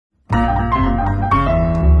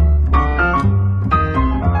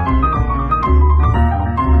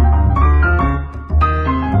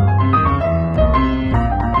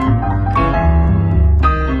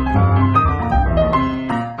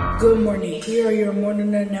Here are your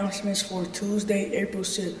morning announcements for Tuesday, April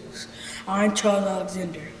 6th. I'm Charles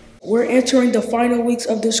Alexander. We're entering the final weeks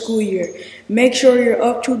of the school year. Make sure you're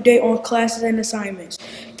up to date on classes and assignments.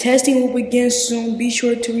 Testing will begin soon. Be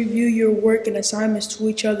sure to review your work and assignments to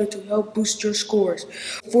each other to help boost your scores.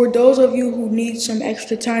 For those of you who need some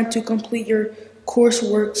extra time to complete your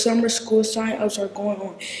coursework, summer school sign-ups are going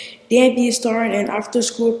on. Dampe is starting an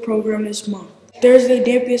after-school program this month. Thursday,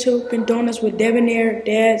 Dampe is open donuts with debonair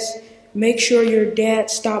dads. Make sure your dad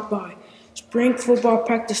stop by. Spring football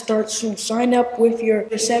practice starts soon. Sign up with your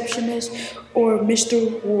receptionist or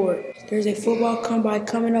Mr. Ward. There's a football combine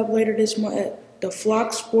coming up later this month at the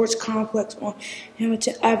Flock Sports Complex on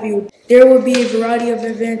Hamilton Avenue. There will be a variety of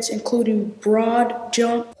events including broad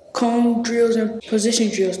jump, cone drills, and position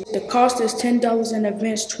drills. The cost is $10 in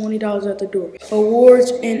advance, $20 at the door.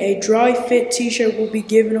 Awards and a dry fit t-shirt will be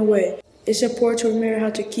given away. It's important to remember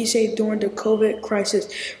how to keep safe during the COVID crisis.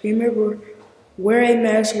 Remember, wear a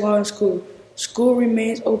mask while in school. School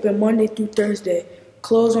remains open Monday through Thursday.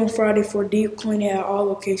 Closed on Friday for deep cleaning at all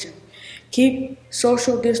locations. Keep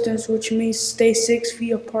social distance, which means stay 6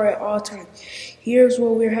 feet apart at all times. Here's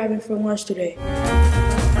what we're having for lunch today.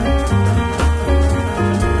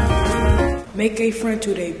 Make a friend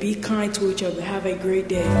today. Be kind to each other. Have a great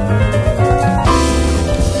day.